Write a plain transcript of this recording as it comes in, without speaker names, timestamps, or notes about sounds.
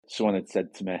someone had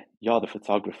said to me, "You're the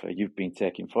photographer, you've been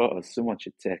taking photos, someone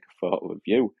should take a photo of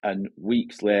you." And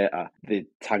weeks later, they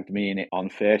tagged me in it on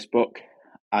Facebook,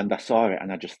 and I saw it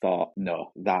and I just thought,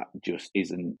 no, that just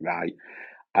isn't right.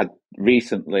 I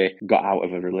recently got out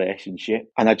of a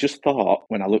relationship, and I just thought,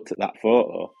 when I looked at that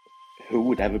photo, who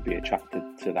would ever be attracted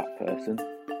to that person?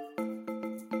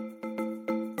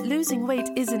 Losing weight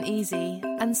isn't easy,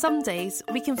 and some days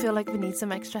we can feel like we need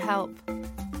some extra help.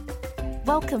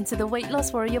 Welcome to the Weight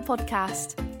Loss Warrior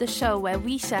podcast, the show where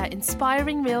we share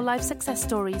inspiring real-life success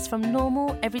stories from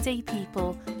normal, everyday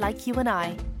people like you and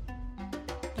I.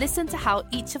 Listen to how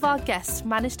each of our guests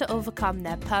managed to overcome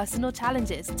their personal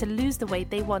challenges to lose the weight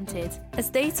they wanted,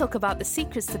 as they talk about the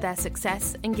secrets to their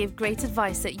success and give great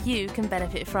advice that you can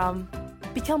benefit from.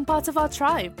 Become part of our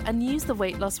tribe and use the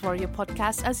Weight Loss Warrior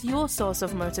podcast as your source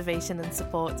of motivation and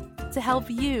support to help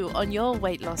you on your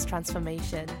weight loss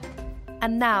transformation.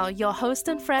 And now, your host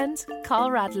and friend, Carl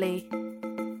Radley.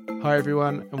 Hi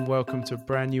everyone, and welcome to a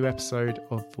brand new episode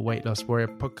of the Weight Loss Warrior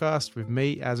podcast with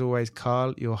me, as always,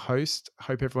 Carl, your host.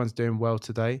 Hope everyone's doing well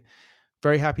today.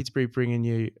 Very happy to be bringing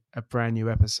you a brand new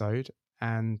episode.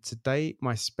 And today,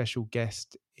 my special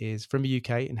guest is from the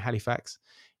UK in Halifax.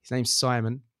 His name's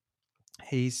Simon.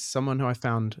 He's someone who I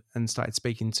found and started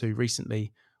speaking to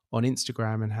recently on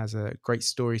Instagram and has a great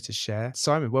story to share.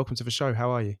 Simon, welcome to the show. How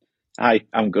are you? Hi,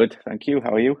 I'm good, thank you.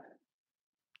 How are you?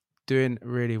 Doing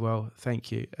really well,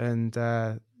 thank you. And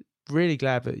really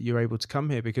glad that you're able to come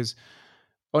here because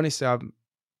honestly,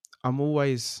 I'm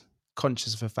always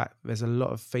conscious of the fact that there's a lot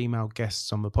of female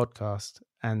guests on the podcast,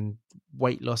 and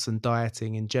weight loss and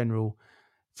dieting in general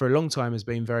for a long time has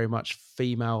been very much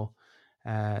female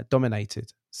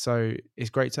dominated. So it's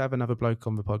great to have another bloke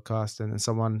on the podcast and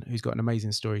someone who's got an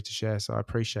amazing story to share. So I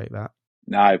appreciate that.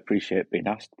 No, I appreciate being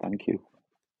asked. Thank you.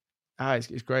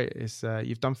 It's great. It's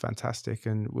you've done fantastic,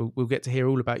 and we'll get to hear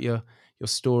all about your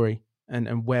story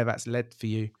and where that's led for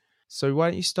you. So why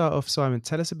don't you start off, Simon?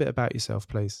 Tell us a bit about yourself,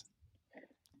 please.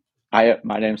 Hi,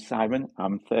 my name's Simon.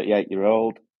 I'm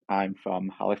 38-year-old. I'm from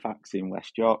Halifax in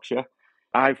West Yorkshire.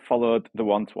 I've followed the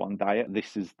one-to-one diet.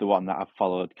 This is the one that I've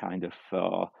followed kind of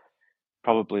for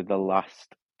probably the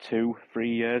last 2-3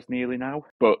 years nearly now.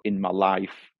 But in my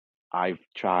life, I've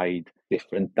tried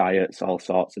different diets, all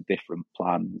sorts of different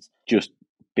plans, just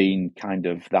being kind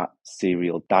of that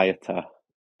serial dieter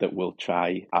that will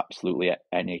try absolutely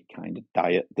any kind of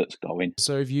diet that's going.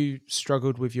 So have you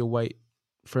struggled with your weight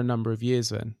for a number of years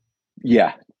then?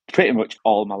 Yeah, pretty much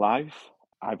all my life.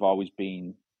 I've always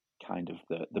been kind of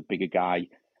the bigger guy,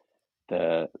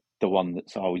 the one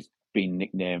that's always been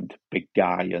nicknamed big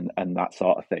guy and that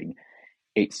sort of thing.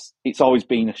 It's always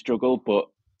been a struggle, but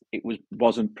it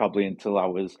wasn't probably until I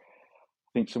was,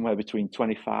 I think, somewhere between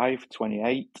 25,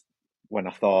 28, when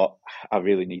I thought I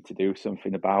really need to do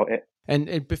something about it.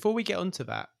 And before we get onto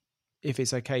that, if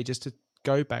it's okay, just to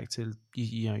go back to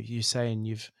you saying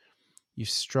you've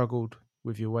struggled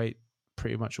with your weight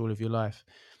pretty much all of your life.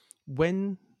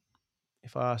 When,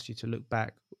 if I asked you to look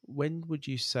back, when would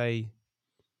you say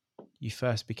you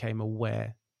first became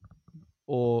aware,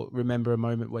 or remember a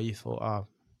moment where you thought,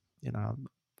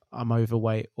 I'm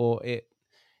overweight, or it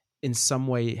in some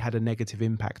way had a negative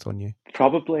impact on you?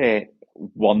 Probably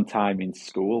one time in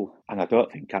school, and I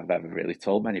don't think I've ever really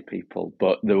told many people,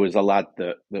 but there was a lad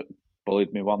that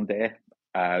bullied me one day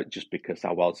just because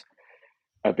I was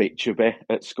a bit chubby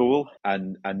at school,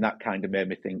 and that kind of made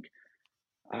me think,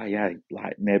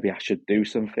 like maybe I should do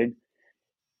something.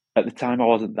 At the time, I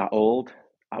wasn't that old.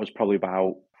 I was probably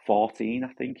about 14,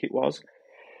 I think it was.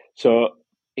 So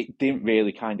it didn't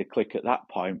really kind of click at that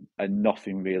point, and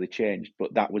nothing really changed.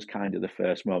 But that was kind of the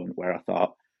first moment where I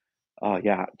thought, oh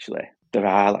yeah, actually, there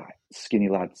are like skinny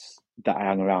lads that I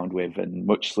hang around with and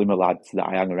much slimmer lads that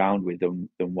I hang around with than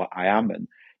what I am, and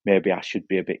maybe I should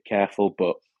be a bit careful.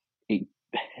 But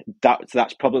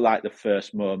that's probably like the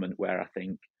first moment where I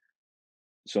think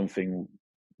something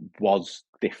was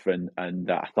different and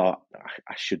that I thought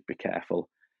I should be careful,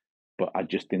 but I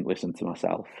just didn't listen to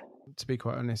myself. To be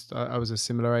quite honest, I was a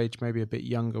similar age, maybe a bit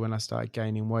younger, when I started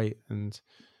gaining weight, and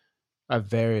I have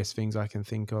various things I can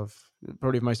think of.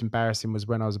 Probably the most embarrassing was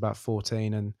when I was about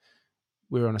 14 and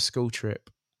we were on a school trip,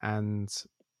 and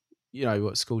you know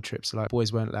what school trips are like.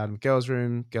 Boys weren't allowed in the girls'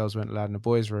 room, girls weren't allowed in the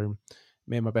boys' room.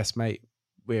 Me and my best mate,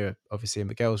 we were obviously in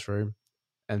the girls' room,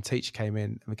 and teacher came in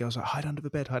and the girls were like, hide under the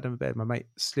bed, hide under the bed. My mate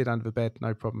slid under the bed,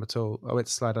 no problem at all. I went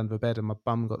to slide under the bed and my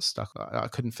bum got stuck. I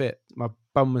couldn't fit. My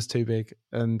bum was too big.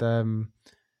 And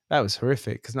that was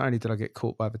horrific, because not only did I get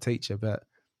caught by the teacher, but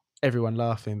everyone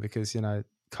laughing because,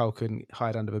 Cole couldn't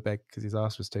hide under the bed because his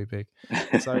ass was too big.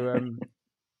 So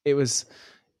it was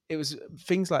it was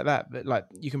things like that like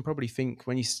you can probably think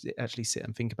when you actually sit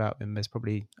and think about them, there's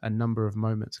probably a number of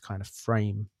moments kind of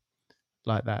frame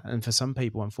like that. And for some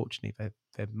people, unfortunately,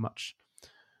 they're much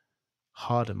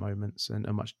harder moments and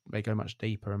they go much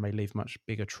deeper and may leave much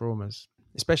bigger traumas,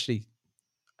 especially,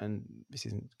 and this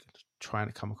isn't trying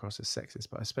to come across as sexist,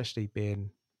 but especially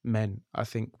being men. I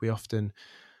think we often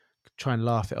try and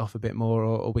laugh it off a bit more,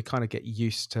 or we kind of get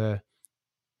used to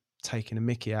taking a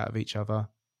mickey out of each other.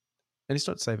 And it's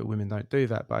not to say that women don't do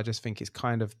that, but I just think it's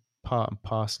kind of part and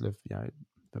parcel of,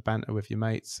 the banter with your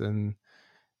mates. And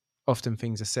often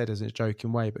things are said as a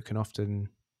joking way, but can often,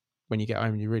 when you get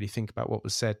home and you really think about what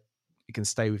was said, it can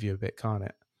stay with you a bit, can't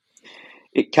it?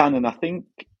 It can, and I think,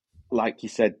 like you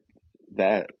said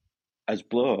there, as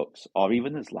blokes or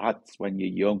even as lads when you're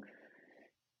young,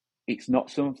 it's not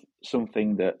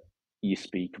something that you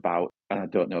speak about. And I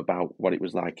don't know about what it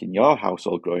was like in your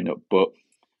household growing up, but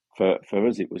for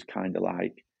us, it was kind of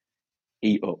like,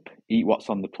 eat up, eat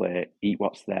what's on the plate, eat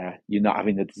what's there. You're not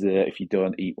having a dessert if you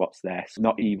don't eat what's there. So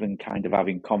not even kind of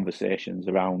having conversations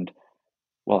around,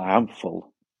 well, I am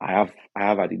full. I have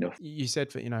had enough. You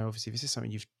said that, obviously this is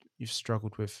something you've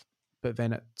struggled with, but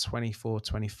then at 24,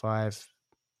 25,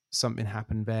 something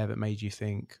happened there that made you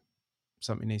think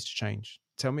something needs to change.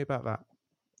 Tell me about that.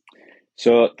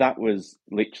 So that was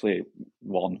literally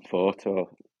one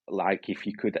photo. Like, if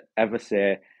you could ever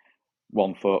say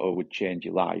one photo would change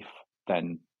your life,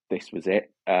 then this was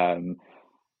it.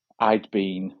 I'd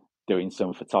been doing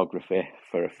some photography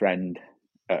for a friend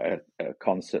at a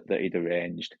concert that he'd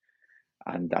arranged,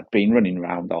 and I'd been running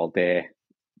around all day,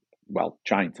 well,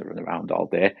 trying to run around all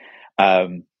day.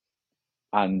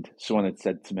 And someone had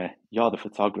said to me, "You're the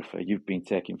photographer, you've been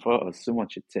taking photos, someone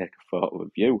should take a photo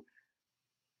of you."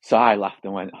 So I laughed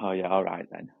and went, "Oh yeah, all right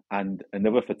then." And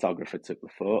another photographer took the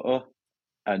photo,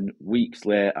 and weeks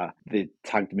later, they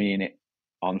tagged me in it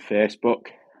on Facebook,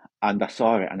 and I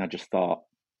saw it and I just thought,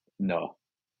 no,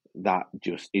 that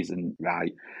just isn't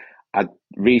right. I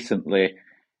recently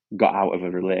got out of a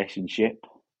relationship.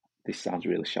 This sounds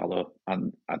really shallow,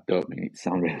 and I don't mean it to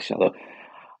sound really shallow.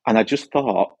 And I just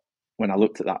thought, when I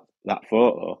looked at that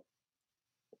photo,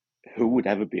 who would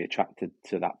ever be attracted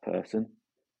to that person?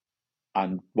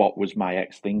 And what was my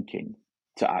ex thinking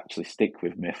to actually stick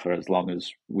with me for as long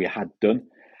as we had done?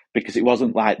 Because it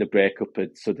wasn't like the breakup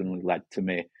had suddenly led to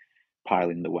me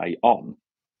piling the weight on.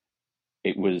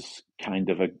 It was kind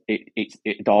of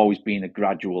it'd always been a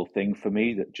gradual thing for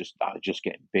me, that I was just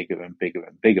getting bigger and bigger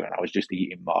and bigger, and I was just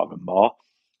eating more and more.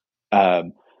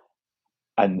 And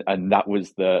that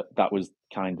was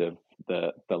kind of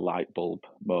the light bulb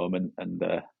moment and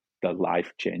the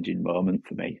life changing moment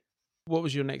for me. What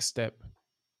was your next step?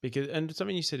 Because, and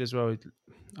something you said as well,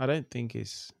 I don't think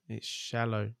it's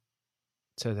shallow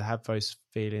to have those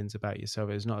feelings about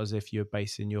yourself. It's not as if you're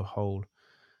basing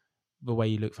the way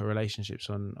you look for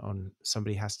relationships on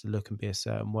somebody has to look and be a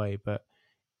certain way. But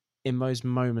in those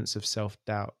moments of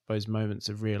self-doubt, those moments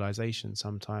of realization,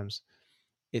 sometimes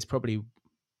you're probably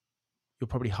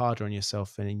harder on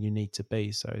yourself than you need to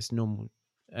be. So it's normal.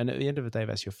 And at the end of the day,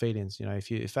 that's your feelings.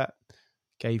 If that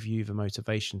gave you the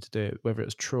motivation to do it, whether it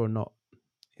was true or not,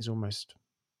 is almost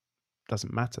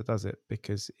doesn't matter, does it?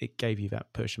 Because it gave you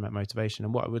that push and that motivation.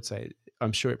 And what I would say,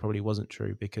 I'm sure it probably wasn't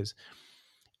true, because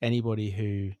anybody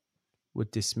who would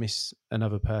dismiss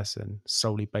another person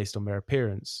solely based on their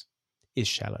appearance is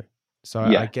shallow. So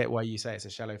I get why you say it's a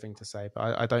shallow thing to say,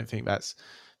 but I don't think that's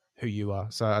who you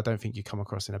are. So I don't think you come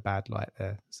across in a bad light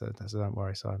there. So don't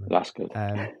worry, Simon. That's good.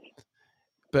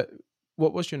 But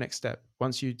what was your next step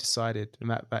once you decided, and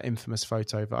that infamous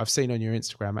photo that I've seen on your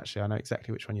Instagram? Actually, I know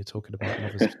exactly which one you're talking about, and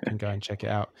others can go and check it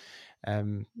out.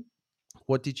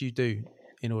 What did you do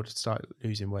in order to start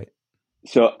losing weight?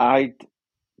 So I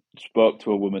spoke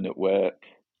to a woman at work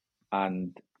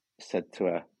and said to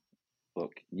her,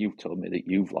 "Look, you've told me that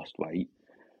you've lost weight.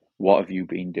 What have you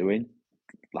been doing?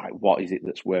 Like, what is it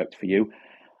that's worked for you?"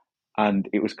 And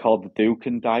it was called the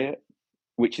Dukan diet,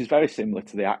 which is very similar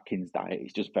to the Atkins diet.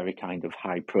 It's just very kind of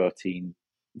high protein,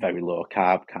 very low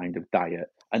carb kind of diet.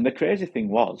 And the crazy thing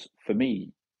was, for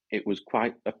me, it was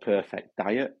quite a perfect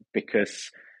diet, because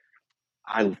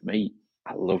I love meat,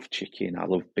 I love chicken, I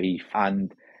love beef.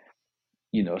 And,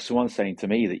 someone saying to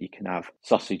me that you can have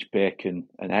sausage, bacon,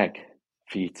 and egg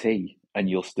for your tea and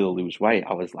you'll still lose weight,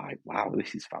 I was like, wow,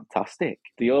 this is fantastic.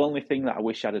 The only thing that I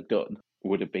wish I'd have done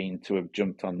would have been to have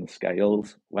jumped on the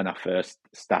scales when I first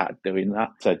started doing that,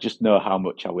 to just know how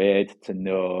much I weighed, to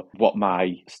know what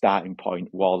my starting point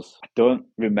was. I don't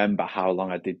remember how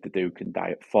long I did the Dukan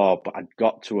diet for, but I'd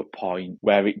got to a point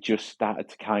where it just started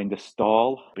to kind of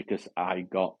stall, because I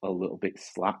got a little bit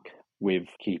slack with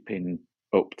keeping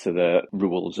up to the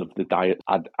rules of the diet.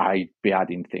 I'd be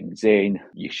adding things in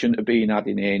you shouldn't have been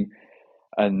adding in,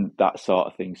 and that sort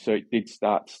of thing. So it did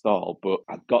start to stall, but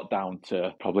I got down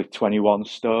to probably 21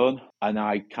 stone. And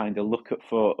I kind of look at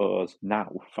photos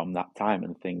now from that time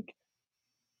and think,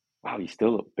 wow, you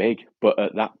still look big. But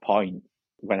at that point,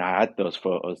 when I had those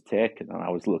photos taken and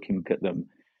I was looking at them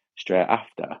straight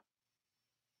after,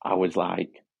 I was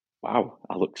like, wow,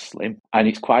 I look slim. And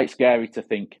it's quite scary to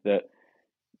think that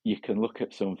you can look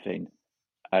at something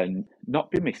and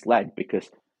not be misled, because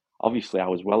obviously I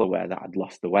was well aware that I'd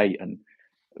lost the weight, and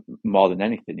more than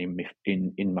anything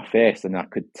in my face, and I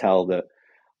could tell that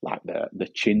like the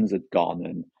chins had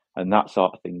gone and that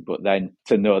sort of thing. But then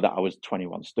to know that I was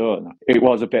 21 stone, it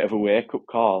was a bit of a wake up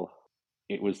call.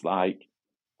 It was like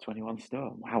 21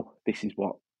 stone. Wow, this is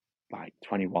what like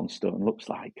 21 stone looks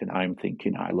like, and I'm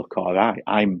thinking I look all right.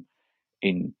 I'm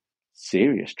in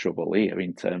serious trouble here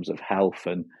in terms of health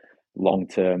and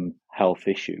long-term health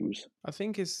issues. I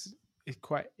think it's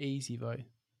quite easy though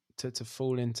to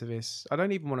fall into this. I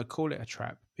don't even want to call it a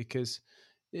trap, because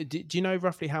do you know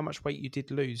roughly how much weight you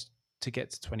did lose to get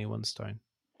to 21 stone?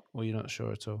 Or you're not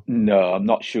sure at all? No, I'm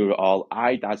not sure at all.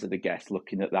 I'd hazard a guess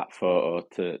looking at that photo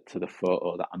to the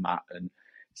photo that I'm at and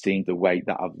seeing the weight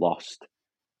that I've lost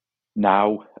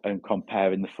now and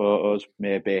comparing the photos,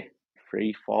 maybe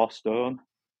 3-4 stone.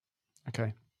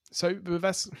 Okay. So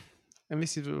that's, and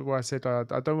this is why I said I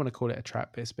don't want to call it a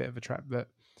trap, but it's a bit of a trap, but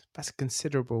that's a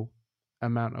considerable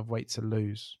amount of weight to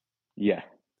lose. Yeah.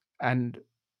 And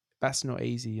that's not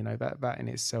easy, you know, that in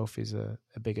itself is a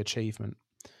big achievement.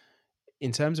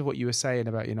 In terms of what you were saying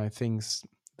about, you know, things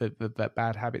that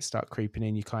bad habits start creeping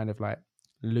in, you kind of like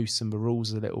loosen the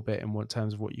rules a little bit in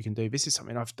terms of what you can do. This is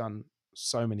something I've done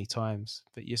so many times,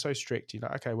 that you're so strict. You're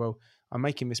like, okay, well, I'm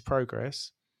making this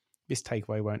progress. This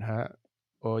takeaway won't hurt.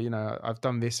 Or, you know, I've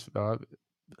done this.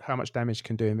 How much damage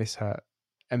can doing this hurt?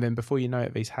 And then before you know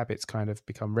it, these habits kind of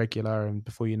become regular. And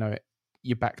before you know it,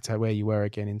 you're back to where you were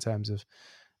again in terms of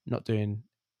not doing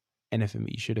anything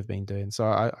that you should have been doing. So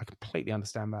I completely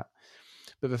understand that.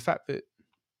 But the fact that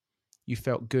you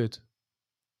felt good,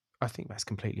 I think that's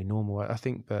completely normal. I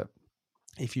think that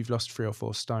if you've lost 3 or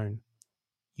 4 stone,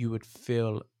 you would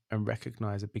feel and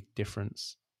recognize a big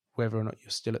difference, whether or not you're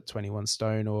still at 21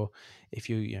 stone, or if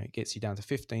you know, it gets you down to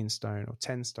 15 stone or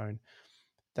 10 stone.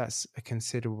 That's a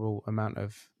considerable amount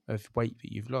of weight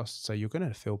that you've lost. So you're going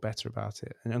to feel better about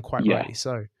it, and quite Yeah. rightly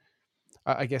so.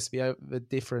 I guess the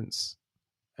difference,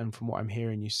 and from what I'm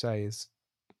hearing you say, is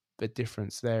the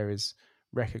difference there is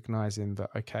recognizing that,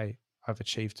 okay, I've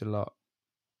achieved a lot,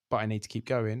 but I need to keep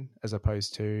going, as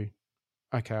opposed to,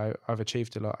 okay, I've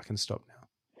achieved a lot, I can stop now.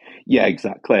 Yeah,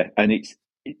 exactly. And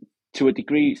to a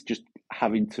degree, it's just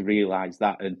having to realize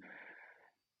that. And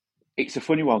it's a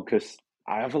funny one, because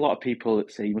I have a lot of people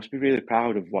that say you must be really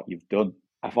proud of what you've done.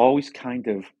 I've always kind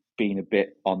of been a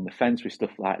bit on the fence with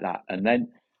stuff like that. And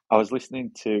then I was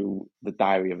listening to The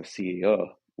Diary of a CEO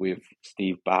with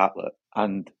Steve Bartlett,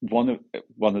 and one of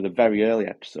the very early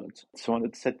episodes, someone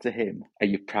had said to him, "Are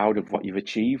you proud of what you've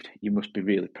achieved? You must be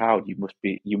really proud. You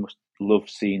must love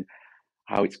seeing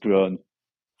how it's grown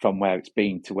from where it's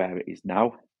been to where it is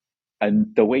now."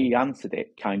 And the way he answered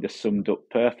it kind of summed up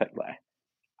perfectly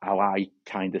how I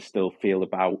kind of still feel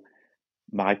about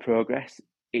my progress.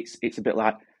 It's a bit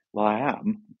like, well, I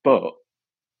am, but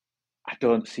I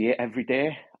don't see it every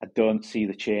day. I don't see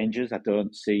the changes. I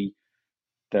don't see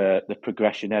the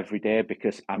progression every day,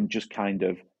 because I'm just kind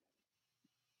of,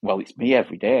 well, it's me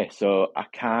every day. So I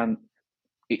can't,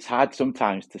 it's hard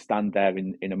sometimes to stand there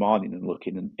in the morning and look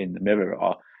in the mirror,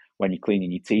 or when you're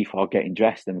cleaning your teeth or getting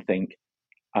dressed, and think,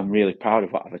 I'm really proud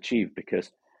of what I've achieved, because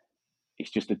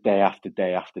it's just a day after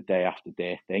day after day after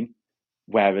day thing.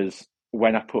 Whereas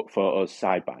when I put photos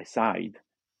side by side,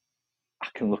 I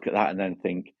can look at that and then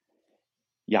think,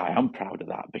 yeah, I am proud of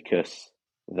that, because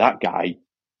that guy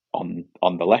on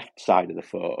the left side of the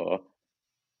photo,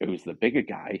 who's the bigger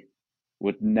guy,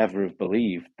 would never have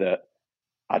believed that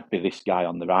I'd be this guy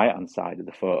on the right hand side of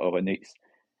the photo. And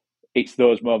it's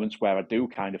those moments where I do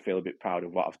kind of feel a bit proud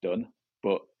of what I've done,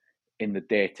 but in the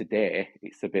day to day,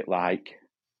 it's a bit like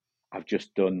I've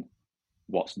just done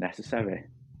what's necessary,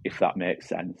 if that makes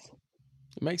sense.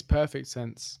 It makes perfect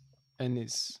sense. And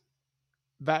it's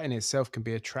that in itself can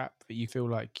be a trap, that you feel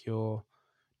like you're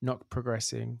not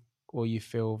progressing, or you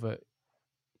feel that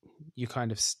you're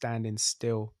kind of standing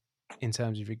still in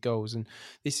terms of your goals. And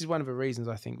this is one of the reasons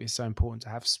I think it's so important to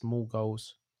have small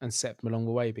goals and set them along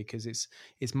the way, because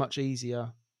it's much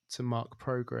easier to mark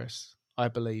progress, I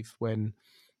believe, when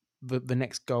the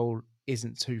next goal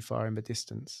isn't too far in the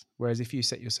distance. Whereas if you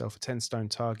set yourself a 10 stone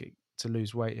target to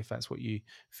lose weight, if that's what you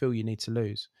feel you need to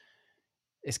lose,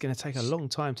 it's going to take a long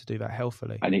time to do that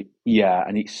healthily. And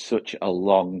it's such a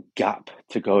long gap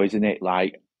to go, isn't it?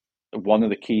 Like, one of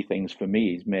the key things for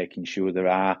me is making sure there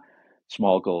are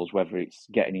small goals, whether it's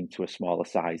getting into a smaller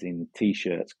size in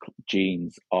t-shirts,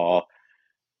 jeans, or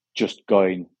just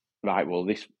going, right, well,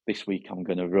 this week I'm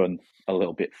going to run a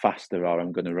little bit faster, or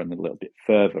I'm going to run a little bit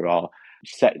further, or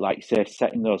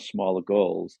setting those smaller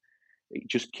goals.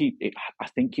 I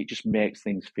think it just makes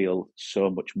things feel so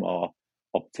much more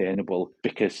obtainable,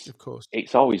 because Of course.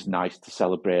 it's always nice to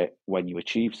celebrate when you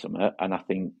achieve something. And I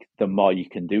think the more you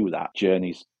can do that,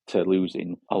 journeys to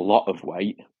losing a lot of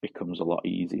weight becomes a lot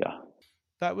easier.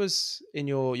 That was in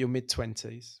your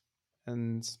mid-20s,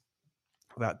 and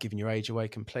without giving your age away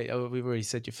completely, we've already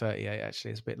said you're 38,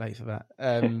 actually. It's a bit late for that.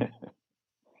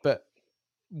 But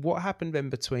what happened then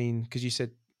between, because you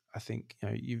said, I think,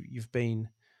 you've been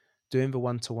doing the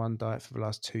one-to-one diet for the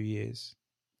last 2 years.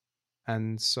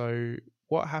 And so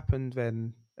what happened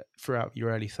then throughout your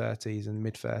early 30s and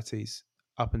mid 30s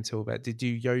up until that? Did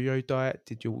you yo-yo diet?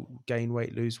 Did you gain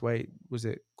weight, lose weight? Was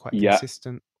it quite Yeah,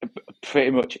 consistent?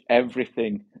 pretty much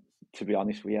everything, to be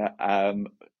honest with you.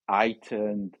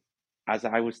 As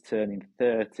I was turning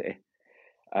 30,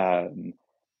 a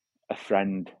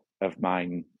friend of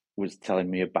mine was telling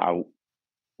me about,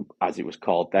 as it was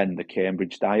called then, the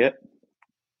Cambridge diet.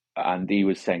 And he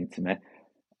was saying to me,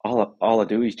 all I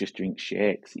do is just drink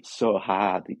shakes. It's so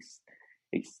hard.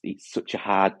 It's such a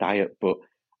hard diet, but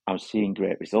I'm seeing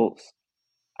great results.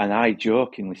 And I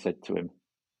jokingly said to him,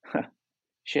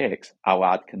 shakes, how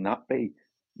hard can that be?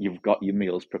 You've got your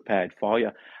meals prepared for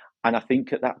you. And I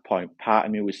think at that point, part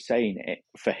of me was saying it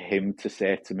for him to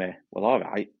say to me, well, all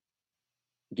right,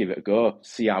 give it a go.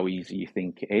 See how easy you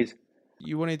think it is.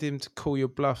 You wanted him to call your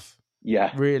bluff,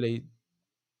 Yeah, really,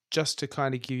 just to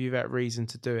kind of give you that reason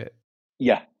to do it.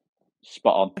 yeah,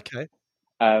 spot on. Okay.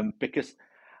 Because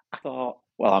I thought,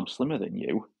 well, I'm slimmer than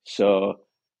you, so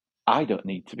I don't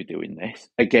need to be doing this.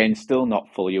 Again, still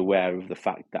not fully aware of the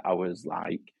fact that I was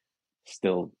like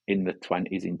still in the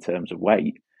 20s in terms of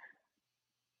weight.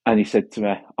 And he said to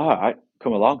me, all right,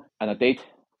 come along. And I did.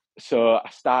 So I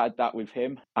started that with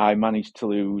him. I managed to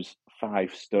lose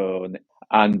 5 stone,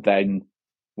 and then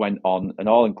went on an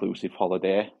all-inclusive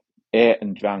holiday, ate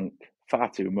and drank far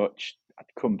too much.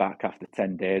 I'd come back after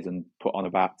 10 days and put on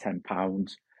about 10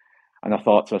 pounds. And I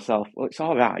thought to myself, well, it's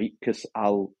all right, because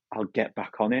I'll get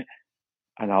back on it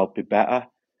and I'll be better.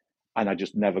 And I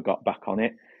just never got back on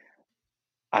it.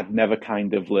 I'd never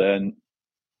kind of learned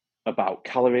about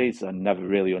calories, and never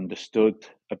really understood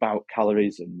about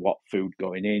calories and what food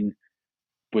going in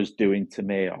was doing to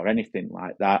me or anything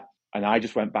like that. And I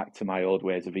just went back to my old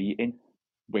ways of eating,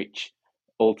 which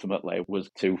ultimately was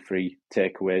 2-3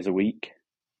 takeaways a week,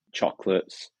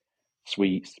 chocolates,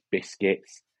 sweets,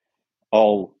 biscuits,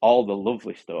 all the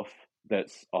lovely stuff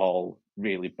that's all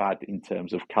really bad in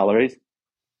terms of calories.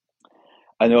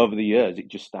 And over the years, it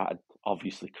just started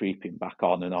obviously creeping back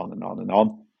on and on and on and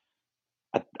on.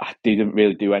 I didn't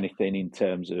really do anything in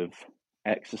terms of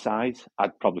exercise.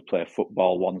 I'd probably play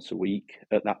football once a week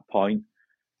at that point.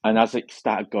 And as it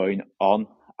started going on,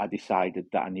 I decided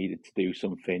that I needed to do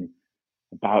something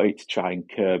about it to try and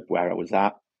curb where I was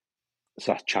at.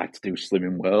 So I tried to do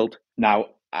Slimming World. Now,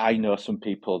 I know some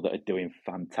people that are doing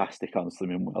fantastic on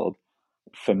Slimming World.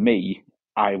 For me,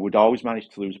 I would always manage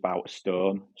to lose about a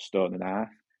stone and a half.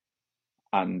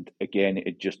 And again,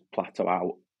 it'd just plateau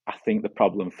out. I think the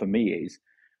problem for me is,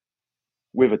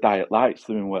 with a diet like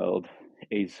Slimming World,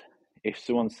 is if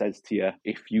someone says to you,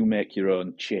 if you make your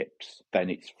own chips,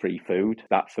 then it's free food.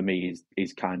 That for me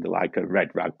is kind of like a red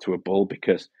rag to a bull,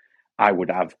 because I would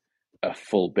have a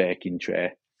full baking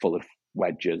tray full of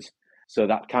wedges. So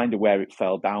that kind of where it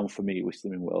fell down for me with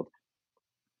Slimming World.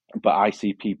 But I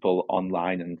see people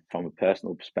online and from a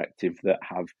personal perspective that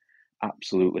have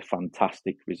absolutely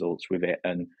fantastic results with it,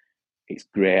 and it's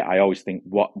great. I always think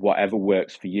whatever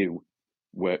works for you,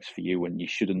 and you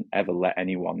shouldn't ever let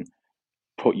anyone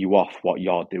put you off what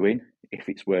you're doing if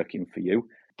it's working for you.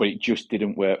 But it just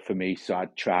didn't work for me, so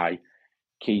I'd try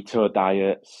keto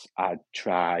diets, I'd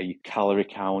try calorie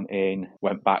counting,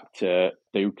 went back to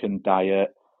Dukan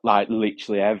diet, like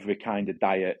literally every kind of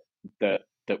diet that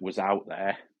was out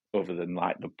there other than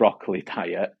like the broccoli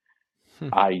diet.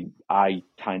 I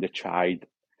kind of tried,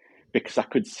 because I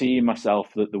could see myself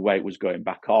that the weight was going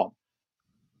back on,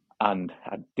 and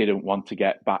I didn't want to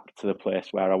get back to the place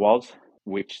where I was,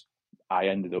 which I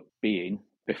ended up being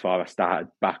before I started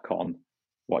back on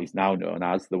what is now known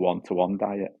as the one-to-one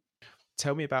diet.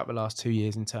 Tell me about the last 2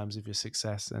 years in terms of your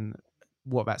success and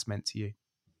what that's meant to you.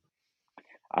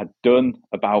 I'd done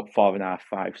about 4.5,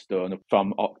 5 stone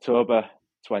from October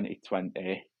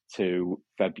 2020 to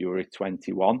February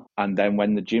 21. And then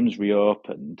when the gyms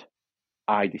reopened,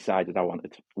 I decided I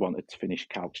wanted to finish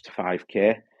couch to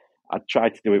 5K. I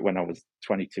tried to do it when I was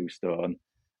 22 stone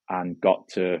and got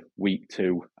to week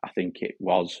 2, I think it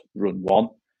was, run 1.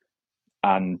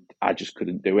 And I just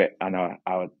couldn't do it. And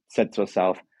I said to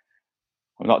myself,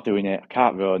 I'm not doing it. I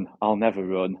can't run. I'll never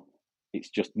run. It's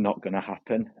just not going to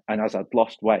happen. And as I'd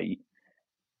lost weight,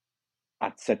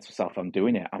 I'd said to myself, I'm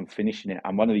doing it. I'm finishing it.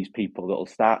 I'm one of these people that'll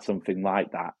start something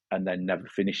like that and then never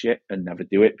finish it and never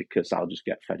do it because I'll just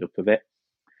get fed up of it.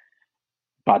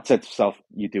 But I'd said to myself,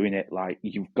 you're doing it. Like,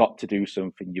 you've got to do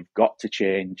something. You've got to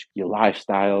change your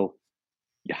lifestyle,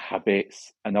 your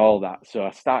habits, and all that. So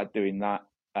I started doing that,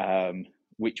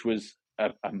 which was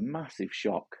a massive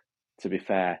shock, to be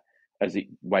fair, as it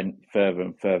went further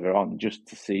and further on, just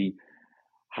to see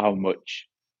how much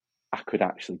I could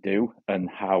actually do and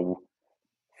how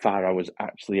far I was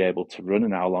actually able to run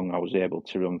and how long I was able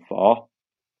to run for.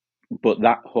 But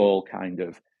that whole kind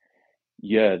of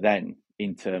year then,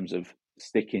 in terms of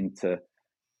sticking to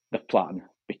the plan,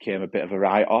 became a bit of a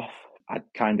write-off. I'd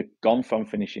kind of gone from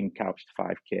finishing couch to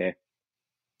 5K,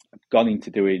 I'd gone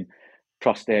into doing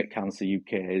Prostate Cancer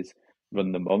UK's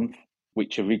Run the Month,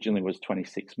 which originally was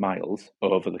 26 miles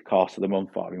over the course of the month,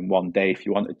 or in one day. If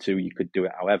you wanted to, you could do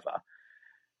it however.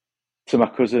 To my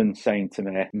cousin saying to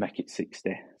me, make it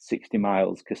 60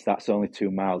 miles, because that's only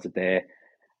 2 miles a day.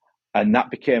 And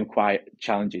that became quite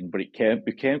challenging, but it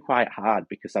became quite hard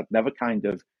because I'd never kind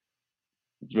of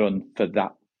run for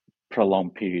that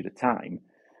prolonged period of time.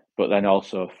 But then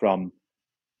also from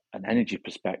an energy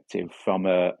perspective, from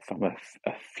a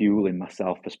fueling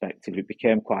myself perspective, it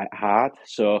became quite hard.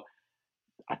 So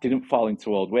I didn't fall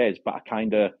into old ways, but I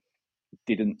kind of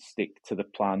didn't stick to the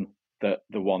plan that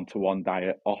the one-to-one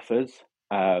diet offers.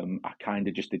 I kind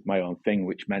of just did my own thing,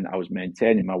 which meant I was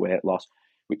maintaining my weight loss,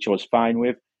 which I was fine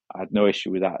with. I had no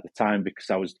issue with that at the time because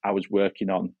I was working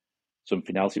on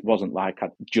something else. It wasn't like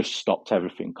I'd just stopped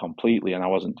everything completely and I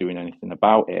wasn't doing anything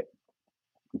about it.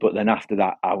 But then after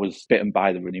that, I was bitten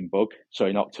by the running bug. So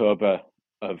in October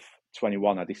of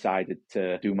 21, I decided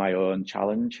to do my own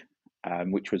challenge,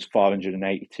 which was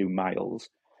 482 miles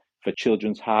for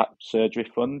Children's Heart Surgery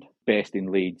Fund, based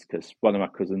in Leeds, because one of my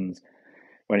cousins,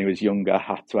 when he was younger,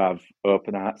 had to have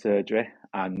open heart surgery.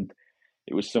 And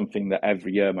it was something that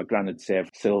every year my gran had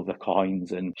saved silver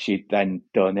coins and she'd then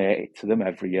donate it to them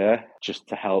every year just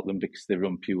to help them because they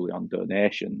run purely on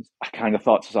donations. I kind of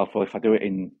thought to myself, well, if I do it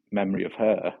in memory of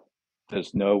her,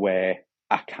 there's no way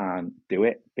I can't do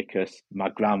it because my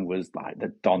gran was like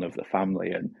the don of the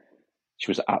family and she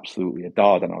was absolutely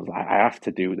adored. And I was like, I have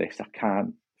to do this. I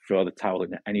can't throw the towel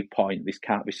in at any point. This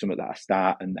can't be something that I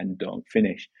start and then don't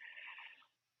finish.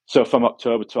 So from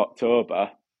October to October,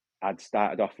 I'd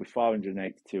started off with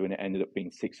 482 and it ended up being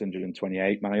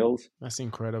 628 miles. That's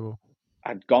incredible.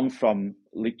 I'd gone from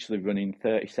literally running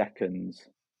 30 seconds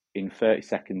in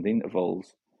 30-second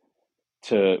intervals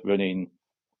to running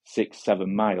 6-7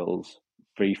 miles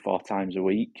 3-4 times a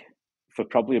week. For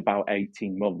probably about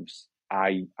 18 months,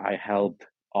 I held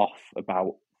off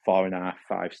about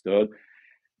 4.5-5 stone,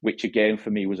 which again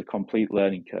for me was a complete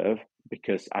learning curve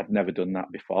because I'd never done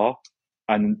that before.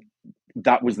 And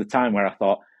that was the time where I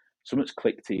thought, something's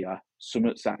clicked here,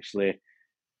 something's actually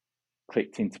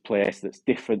clicked into place that's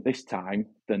different this time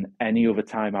than any other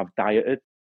time I've dieted.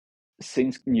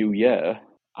 Since New Year,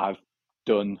 I've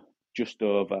done just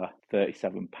over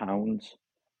 37 pounds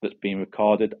that's been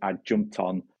recorded. I jumped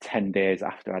on 10 days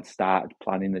after I'd started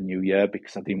planning the new year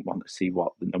because I didn't want to see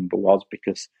what the number was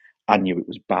because I knew it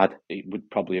was bad. It would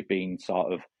probably have been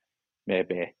sort of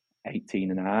maybe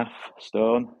 18.5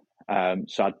 stone.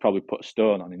 So I'd probably put a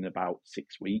stone on in about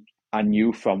 6 weeks. I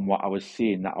knew from what I was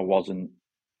seeing that I wasn't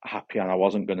happy and I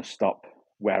wasn't going to stop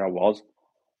where I was.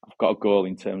 I've got a goal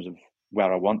in terms of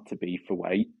where I want to be for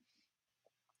weight.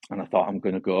 And I thought, I'm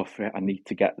going to go for it. I need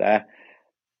to get there.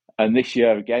 And this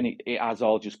year, again, it has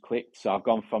all just clicked. So I've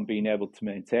gone from being able to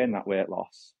maintain that weight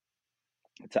loss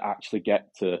to actually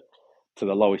get to the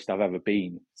lowest I've ever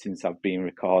been since I've been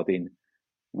recording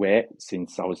weight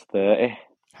since I was 30.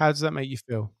 How does that make you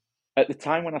feel? At the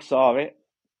time when I saw it,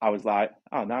 I was like,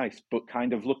 oh, nice. But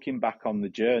kind of looking back on the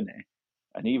journey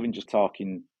and even just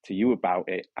talking to you about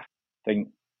it, I think,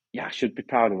 yeah, I should be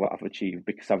proud of what I've achieved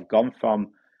because I've gone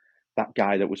from that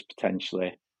guy that was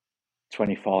potentially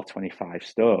 24, 25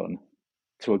 stone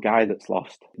to a guy that's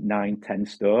lost 9-10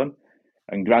 stone.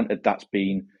 And granted, that's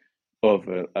been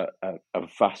over a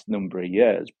vast number of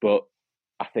years, but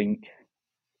I think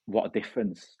what a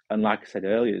difference. And like I said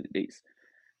earlier, it's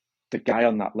the guy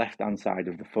on that left-hand side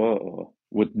of the photo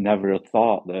would never have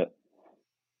thought that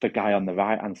the guy on the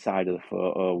right-hand side of the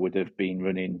photo would have been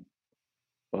running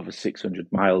over 600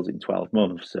 miles in 12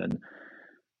 months and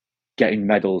getting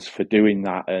medals for doing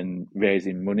that and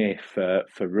raising money for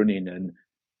running and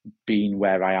being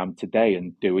where I am today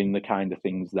and doing the kind of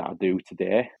things that I do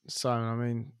today. So, I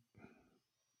mean,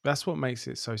 that's what makes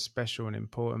it so special and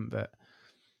important, that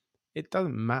it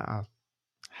doesn't matter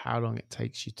how long it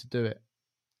takes you to do it.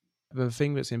 The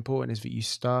thing that's important is that you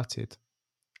started,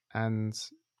 and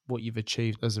what you've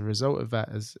achieved as a result of that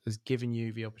has given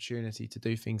you the opportunity to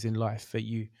do things in life that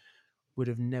you would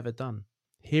have never done.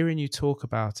 Hearing you talk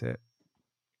about it,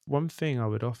 one thing I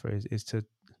would offer is to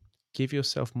give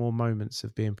yourself more moments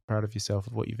of being proud of yourself,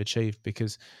 of what you've achieved,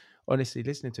 because honestly,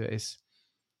 listening to it,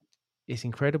 it's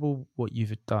incredible what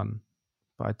you've done,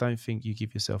 but I don't think you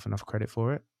give yourself enough credit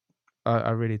for it.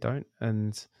 I really don't.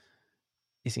 And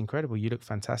it's incredible. You look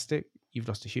fantastic. You've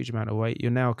lost a huge amount of weight. You're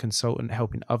now a consultant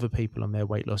helping other people on their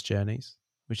weight loss journeys,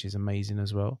 which is amazing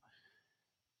as well.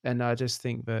 And I just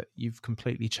think that you've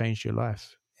completely changed your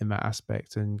life in that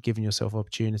aspect and given yourself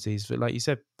opportunities that, like you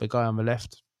said, the guy on the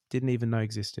left didn't even know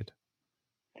existed.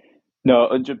 No,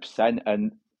 100%.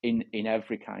 And in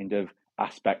every kind of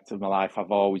aspect of my life,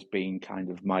 I've always been kind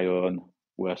of my own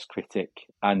worst critic.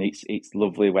 And it's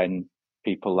lovely when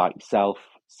people like yourself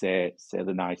say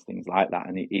the nice things like that.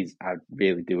 And it is, I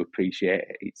really do appreciate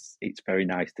it. It's very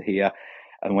nice to hear.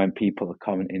 And when people are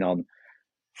commenting on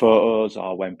photos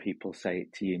or when people say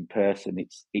it to you in person,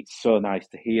 it's so nice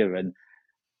to hear. And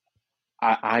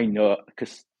I know,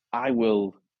 because I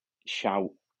will shout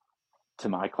to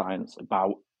my clients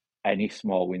about any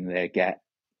small win they get,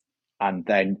 and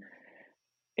then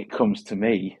it comes to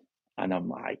me and I'm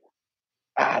like,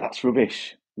 that's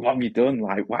rubbish, what have you done,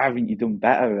 like why haven't you done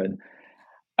better?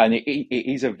 And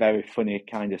it is a very funny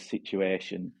kind of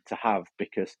situation to have,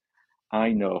 because I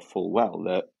know full well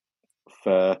that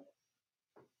for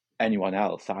anyone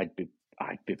else I'd be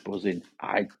buzzing.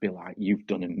 I'd be like, you've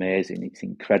done amazing, it's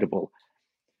incredible.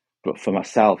 But for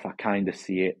myself, I kind of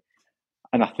see it,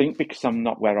 and I think because I'm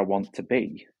not where I want to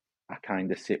be, I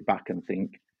kind of sit back and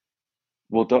think,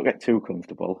 well, don't get too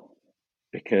comfortable,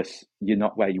 because you're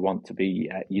not where you want to be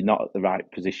yet. You're not at the right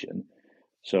position.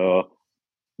 So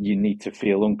you need to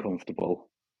feel uncomfortable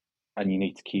and you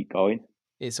need to keep going.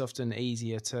 It's often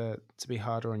easier to be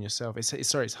harder on yourself.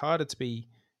 It's harder to be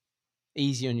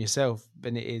easy on yourself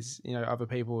than it is, other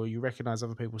people, or you recognize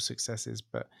other people's successes.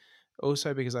 But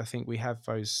also because I think we have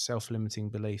those self-limiting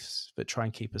beliefs that try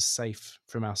and keep us safe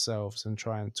from ourselves and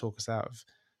try and talk us out of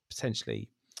potentially,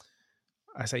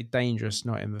 I say dangerous,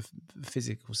 not in the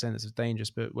physical sense of dangerous,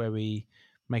 but where we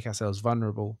make ourselves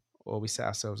vulnerable or we set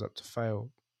ourselves up to fail.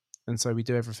 And so we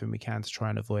do everything we can to try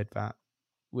and avoid that,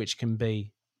 which can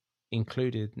be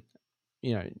included,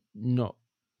 not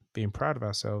being proud of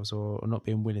ourselves or not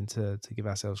being willing to give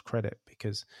ourselves credit,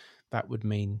 because that would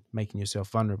mean making yourself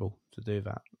vulnerable to do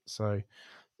that. So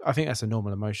I think that's a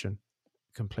normal emotion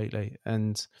completely.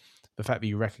 And the fact that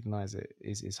you recognize it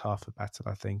is half the battle,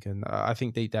 I think. And I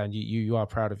think deep down you are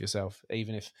proud of yourself,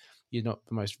 even if you're not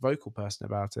the most vocal person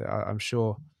about it. I'm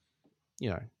sure,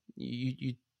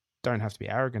 you don't have to be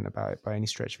arrogant about it by any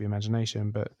stretch of the imagination,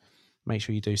 but make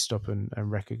sure you do stop and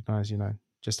recognize,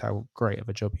 just how great of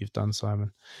a job you've done,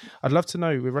 Simon. I'd love to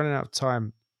know, we're running out of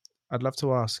time. I'd love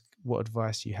to ask what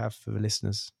advice you have for the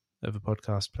listeners of the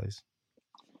podcast, please.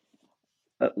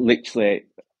 Literally,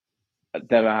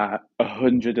 there are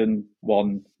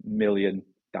 101 million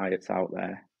diets out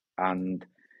there, and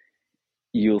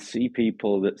you'll see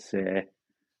people that say,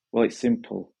 well, it's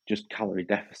simple, just calorie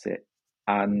deficit.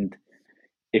 And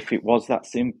if it was that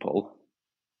simple,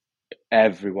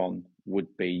 everyone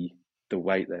would be the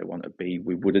weight they want to be.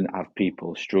 We wouldn't have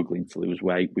people struggling to lose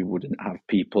weight. We wouldn't have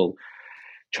people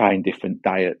trying different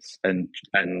diets and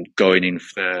going in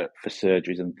for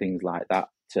surgeries and things like that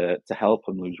to help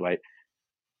them lose weight.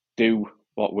 Do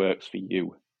what works for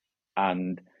you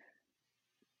and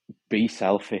be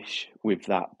selfish with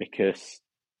that, because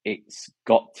it's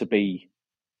got to be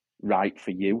right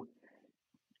for you.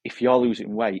 If you're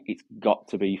losing weight, it's got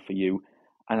to be for you.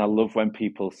 And I love when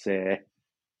people say,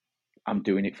 I'm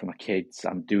doing it for my kids,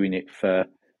 I'm doing it for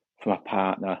my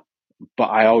partner. But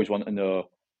I always want to know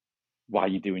why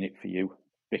you're doing it for you,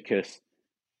 because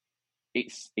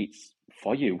it's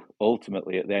for you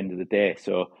ultimately at the end of the day.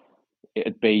 So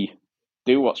it'd be,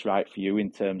 do what's right for you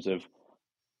in terms of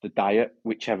the diet,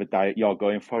 whichever diet you're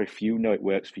going for. If you know it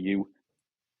works for you,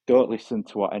 don't listen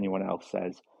to what anyone else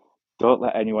says. Don't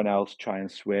let anyone else try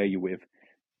and sway you with,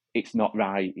 it's not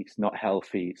right, it's not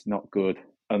healthy, it's not good,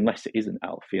 unless it isn't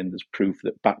healthy and there's proof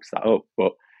that backs that up.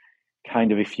 But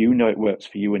kind of, if you know it works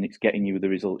for you and it's getting you the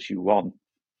results you want,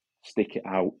 stick it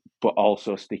out, but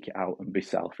also stick it out and be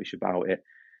selfish about it.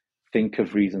 Think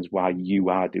of reasons why you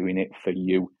are doing it for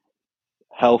you.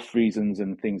 Health reasons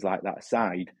and things like that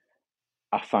aside,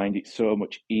 I find it so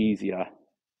much easier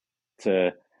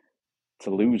to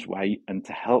lose weight and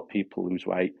to help people lose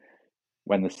weight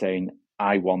when they're saying,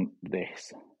 I want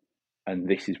this, and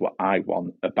this is what I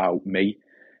want about me.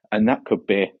 And that could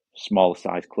be smaller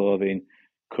size clothing,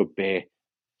 could be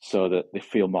so that they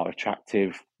feel more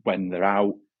attractive when they're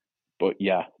out. But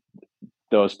yeah,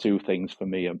 those two things for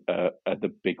me are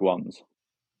the big ones.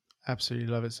 Absolutely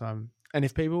love it, Simon. And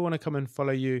if people want to come and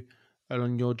follow you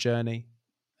along your journey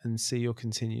and see your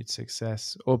continued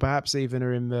success, or perhaps even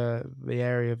are in the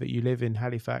area that you live in,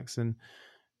 Halifax, and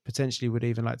potentially would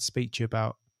even like to speak to you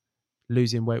about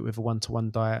losing weight with a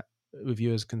one-to-one diet with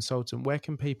you as a consultant, where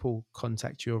can people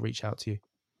contact you or reach out to you?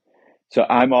 So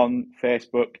I'm on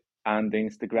Facebook and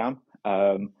Instagram.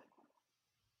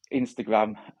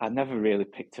 Instagram, I never really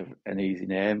picked an easy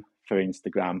name for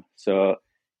Instagram. So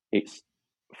it's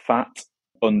fat_man_slim_.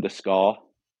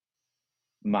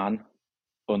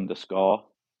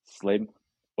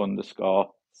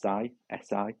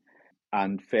 SI.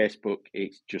 And Facebook,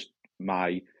 it's just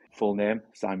my full name,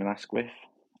 Simon Asquith,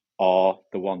 or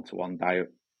the one-to-one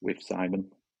diet with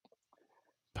Simon.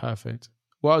 Perfect.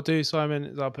 What I'll do, Simon,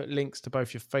 is I'll put links to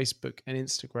both your Facebook and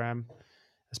Instagram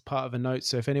as part of a note.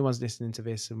 So if anyone's listening to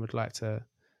this and would like to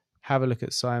have a look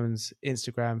at Simon's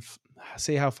Instagram,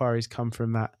 see how far he's come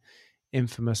from that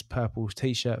infamous purple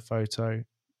t-shirt photo,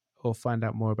 or find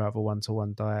out more about the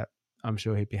one-to-one diet, I'm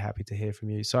sure he'd be happy to hear from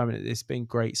you. Simon, it's been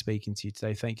great speaking to you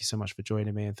today. Thank you so much for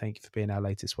joining me, and thank you for being our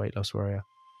latest weight loss warrior.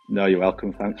 No, you're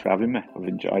welcome. Thanks for having me. I've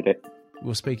enjoyed it.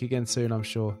 We'll speak again soon, I'm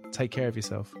sure. Take care of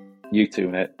yourself. You too,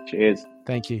 mate. Cheers.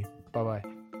 Thank you. Bye-bye.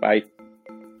 Bye.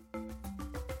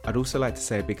 I'd also like to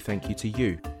say a big thank you to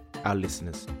you, our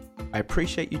listeners. I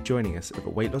appreciate you joining us at the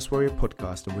Weight Loss Warrior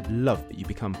podcast and would love that you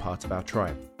become part of our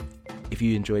tribe. If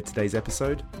you enjoyed today's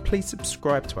episode, please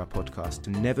subscribe to our podcast to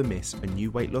never miss a new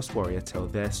weight loss warrior tell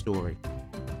their story.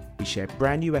 We share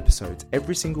brand new episodes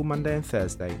every single Monday and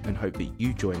Thursday and hope that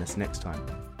you join us next time.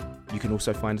 You can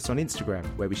also find us on Instagram,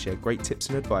 where we share great tips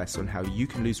and advice on how you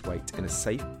can lose weight in a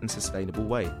safe and sustainable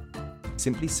way.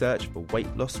 Simply search for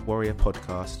Weight Loss Warrior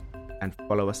Podcast and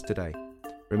follow us today.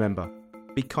 Remember,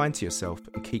 be kind to yourself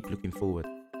and keep looking forward.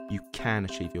 You can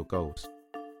achieve your goals.